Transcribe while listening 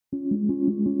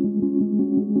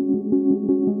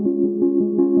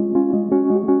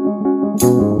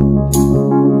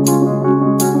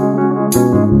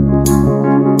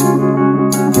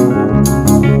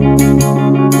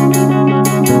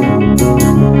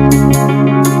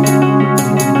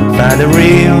the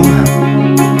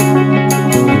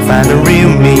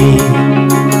real me.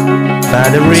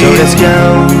 Find the real. So let's go.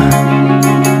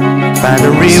 Find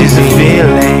the real. Seize the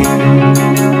feeling.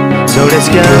 So let's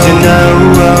go. 'Cause you know,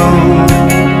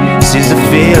 seize the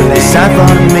feeling. It's time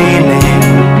for the meaning.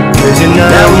 'Cause you know,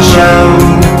 now we show.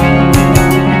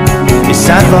 It's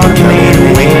time for the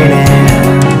meaning.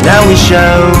 Now we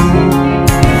show.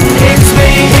 It's me,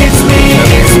 it's me,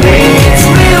 it's me, it's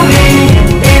real me.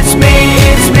 It's me,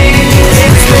 it's me,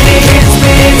 it's me, it's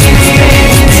me, it's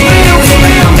me, it's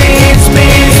real me. It's me,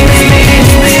 it's me,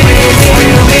 it's me, it's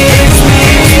real me. It's me,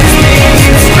 it's me,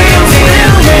 it's real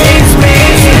me. It's me,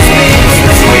 it's me,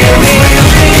 it's real me.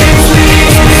 It's me, it's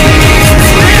me, it's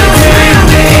real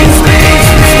me. It's me,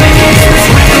 it's me, it's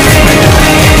real me.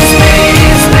 It's me,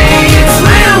 it's me, it's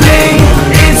real me.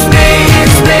 It's me,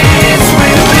 it's me, it's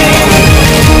real me.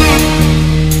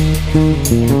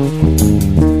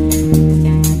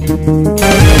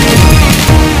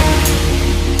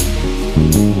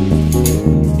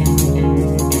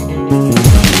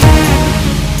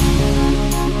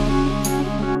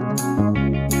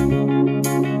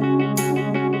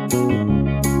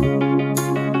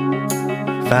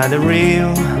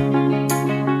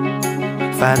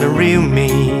 Find the real me.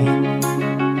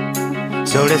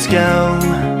 So let's go.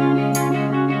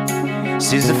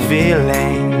 Seize the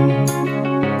feeling.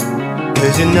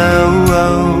 'Cause you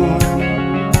know,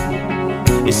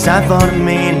 it's time for the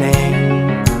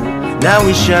meaning. Now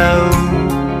we show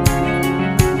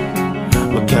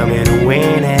we're coming to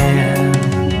win it.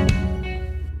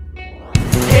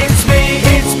 It's me,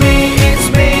 it's me, it's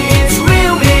me, it's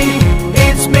real me.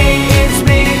 It's me, it's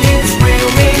me, it's real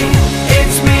me.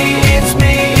 It's me, it's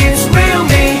me, it's real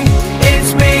me.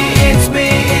 It's me, it's me,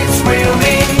 it's real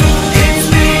me. It's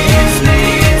me, it's me,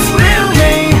 it's real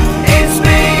me. It's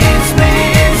me, it's me,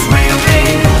 it's real me.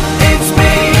 It's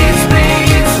me, it's me,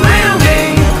 it's real me.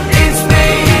 It's me,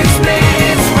 it's me,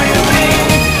 it's real me.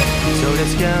 So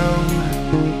let's go.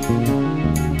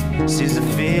 Seize the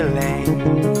feeling.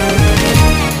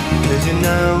 'Cause you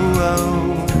know,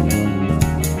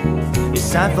 it's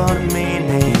time for the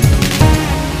meaning.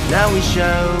 Now we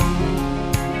show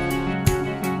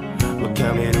we're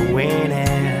coming to win it.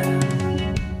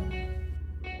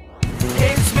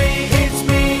 It's me, it's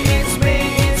me, it's me,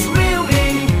 it's real me.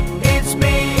 It's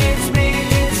me, it's me,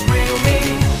 it's real me.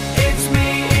 It's me,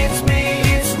 it's me,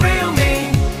 it's real me.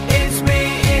 It's me,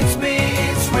 it's me,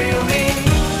 it's real me.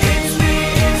 It's me,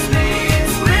 it's me,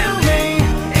 it's real me.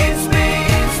 It's me,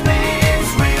 it's me,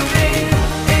 it's real me.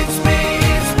 It's me,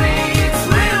 it's me, it's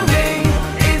real me.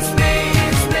 It's me,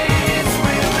 it's me, it's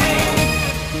real me.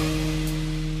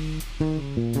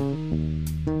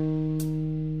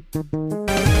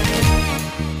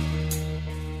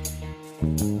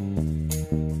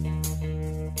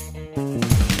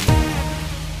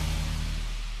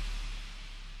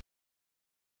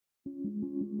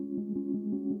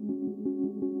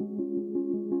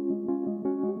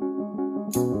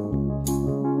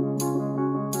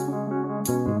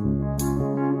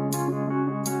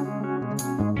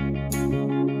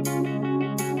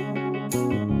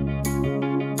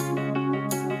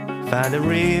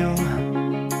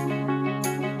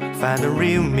 Find the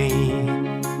real me.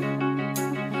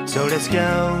 So let's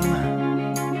go.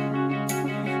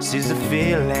 Seize the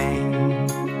feeling.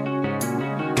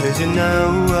 'Cause you know,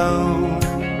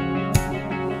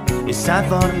 it's time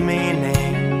for the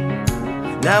meaning.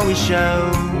 Now we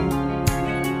show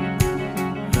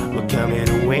we're coming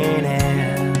to win it.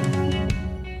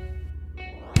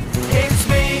 It's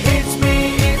me, it's me,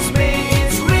 it's me,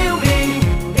 it's real me.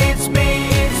 It's me,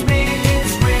 it's me,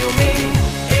 it's real me.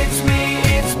 It's me,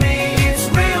 it's me, it's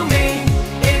real me.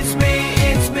 It's me,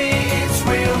 it's me, it's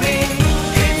real me.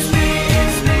 It's me,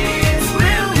 it's me, it's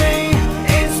real me.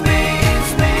 It's me,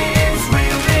 it's me, it's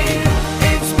real me.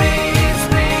 It's me, it's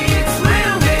me, it's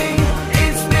real me.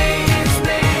 It's me, it's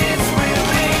me, it's real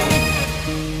me.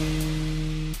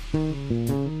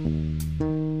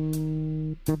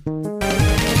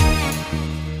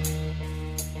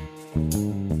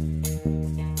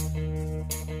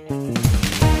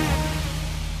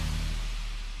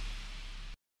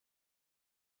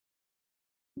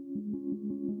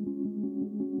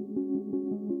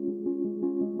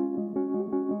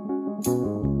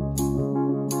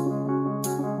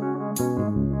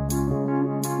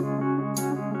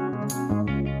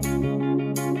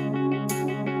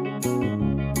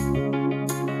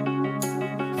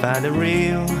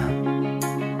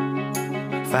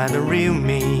 Find the real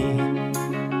me.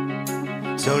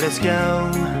 So let's go.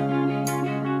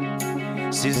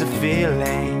 Seize the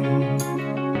feeling.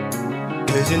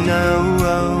 'Cause you know,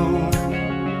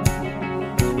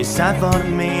 it's time for the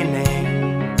meaning.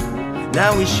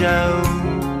 Now we show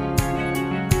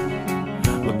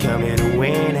we're coming to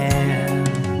win it.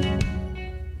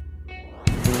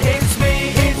 It's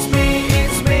me, it's me,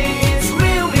 it's me, it's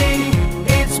real me.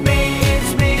 It's me,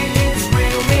 it's me, it's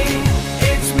real me.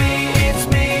 It's me, it's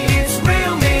me, it's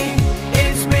real me.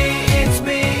 It's me, it's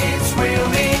me, it's real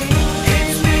me.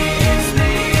 It's me, it's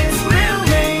me, it's real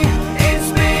me. It's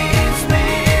me, it's me,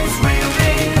 it's real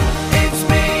me. It's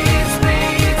me, it's me,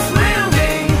 it's real me.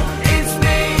 It's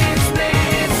me, it's me,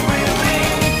 it's real me.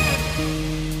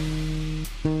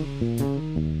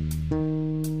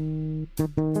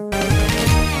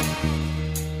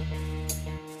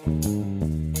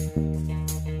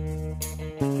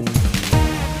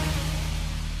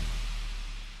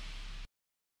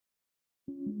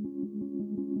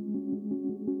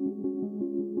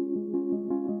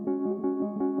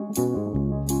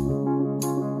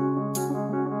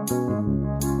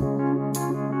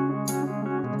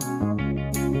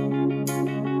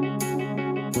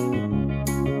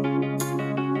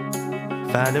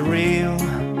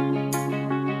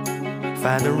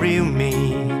 Find the real me.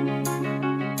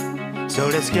 So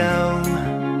let's go,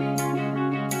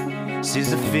 seize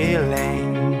the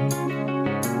feeling.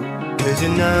 'Cause you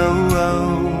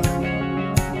know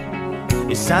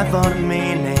it's time for the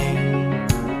meaning.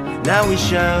 Now we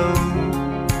show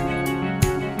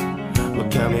we're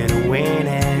coming to win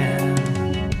it.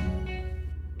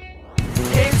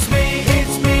 It's me,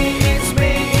 it's me, it's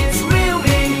me, it's real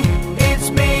me. It's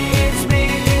me, it's me,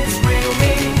 it's real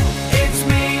me. It's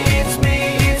me, it's me,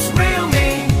 it's real me.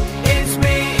 It's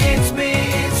me, it's me,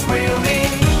 it's real me.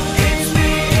 It's me,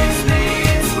 it's me,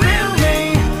 it's real me.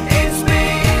 It's me,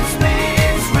 it's me,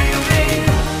 it's real me.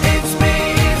 It's me,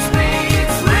 it's me,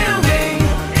 it's real me.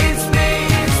 It's me,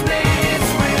 it's me, it's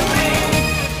real me.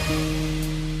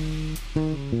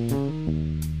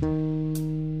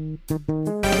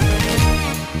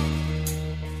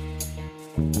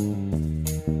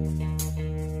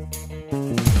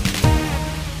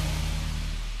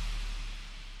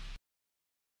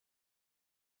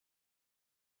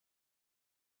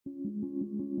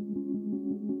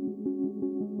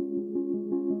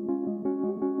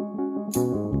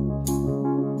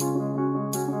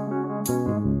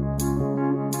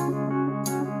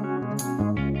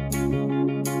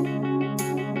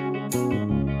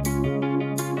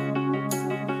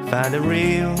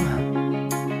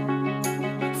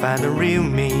 Find the real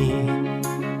me.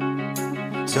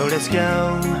 So let's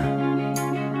go,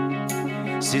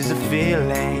 seize the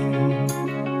feeling.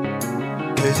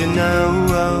 'Cause you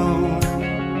know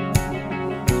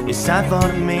it's time for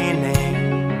the meaning.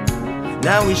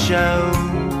 Now we show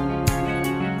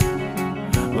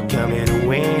we're coming to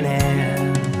win it.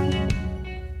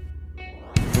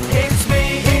 It's me,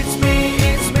 it's me,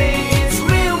 it's me, it's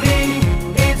real me.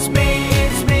 It's me,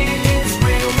 it's me, it's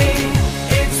real me.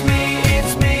 It's me,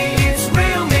 it's me, it's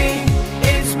real me.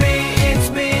 It's me, it's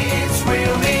me, it's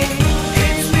real me.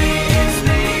 It's me, it's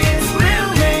me, it's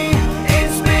real me.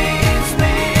 It's me, it's me,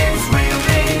 it's real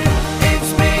me. It's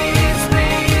me, it's me,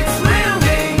 it's real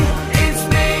me. It's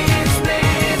me, it's me,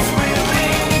 it's real me.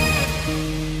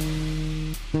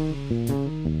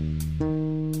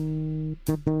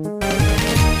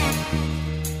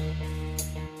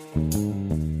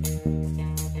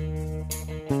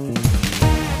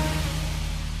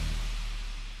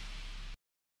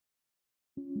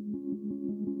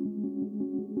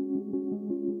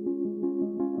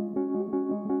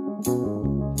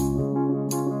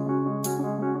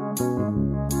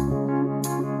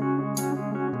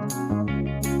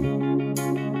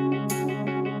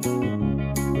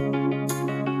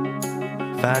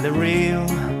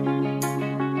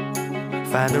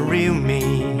 Find the real me.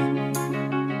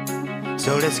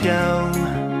 So let's go,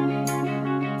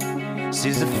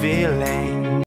 seize the feeling.